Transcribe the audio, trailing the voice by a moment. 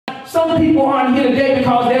some people aren't here today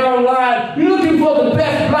because they're online looking for the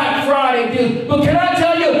best Black Friday deals. But can I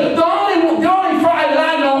tell you, the only Friday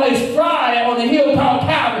that I know is Friday on the hill called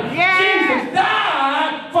Calvary. Yeah. Jesus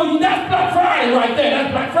died for you. That's Black Friday right there.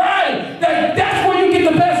 That's Black Friday. That's where you get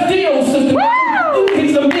the best deals, sister. You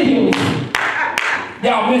get some deals.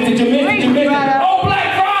 Y'all missed it. You missed it. You missed it. On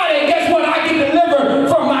Black Friday, guess what? I get delivered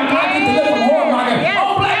from my. I get delivered from whoremonger. Yes.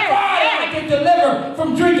 On Black Friday, I get delivered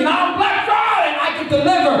from drinking. On Black Friday, I get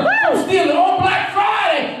delivered from stealing. On Black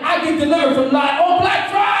Friday, I get delivered from lying. On Black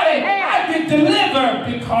Friday, I get delivered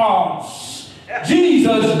because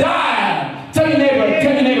Jesus died. Tell your neighbor,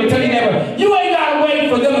 tell your neighbor, tell your neighbor. You ain't got to wait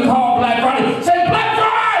for them to call Black Friday. Say Black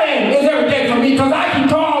Friday is every day for me because I can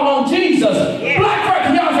call on Jesus. Black Friday,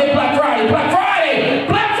 can y'all say Black Friday? Black Friday,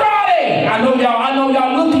 Black Friday. I know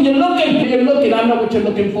y'all looking, you're looking. I know what you're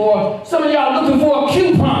looking for. Some of y'all looking for a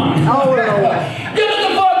coupon. Oh, you're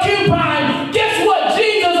looking for a coupon. Guess what?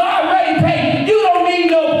 Jesus already paid. You don't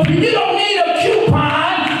need a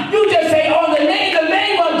coupon. You just say, on the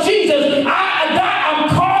name of Jesus, I'm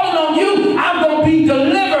calling on you. I'm going to be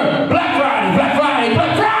delivered. Black Friday, Black Friday,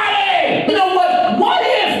 Black Friday. You know what?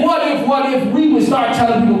 What if we would start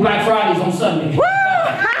telling people Black Fridays on Sunday?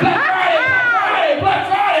 Black Friday, Black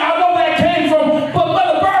Friday. I know where that came from. But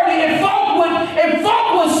Mother Birdie, if folk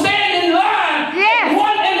would stand in line at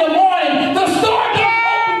 1 in the morning, the store doesn't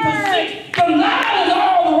open to 6. The line is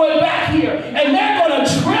all the way back here. And they're going to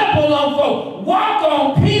trample on folk, walk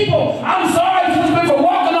on people. I'm sorry, Sister Smith, for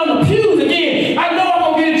walking on the pews again. I know I'm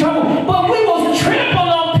going to get in trouble. But we will trample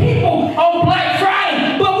on people on Black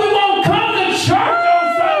Friday. But we won't come to church on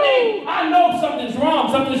Sunday. I know something's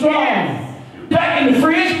wrong. Something's wrong. Back in the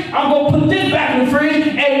fridge, I'm going to put this back in the fridge,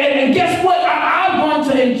 and guess what? I'm going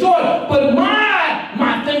to enjoy it. But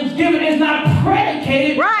my Thanksgiving is not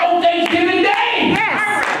predicated on Thanksgiving Day.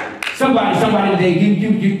 Yes. Somebody today,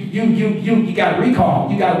 you got a recall.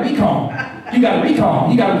 You got a recall. You got a recall.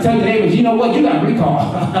 You got to tell your neighbors, you know what? You got a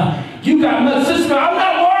recall. You got my sister. I'm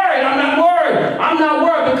not worried. I'm not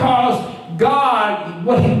worried because God.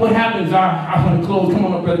 What happens? I want to close. Come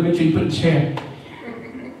on up, Brother Mitchell. You put a chair.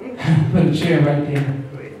 Put a chair right there.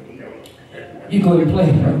 You go ahead and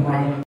play, Brother Mark.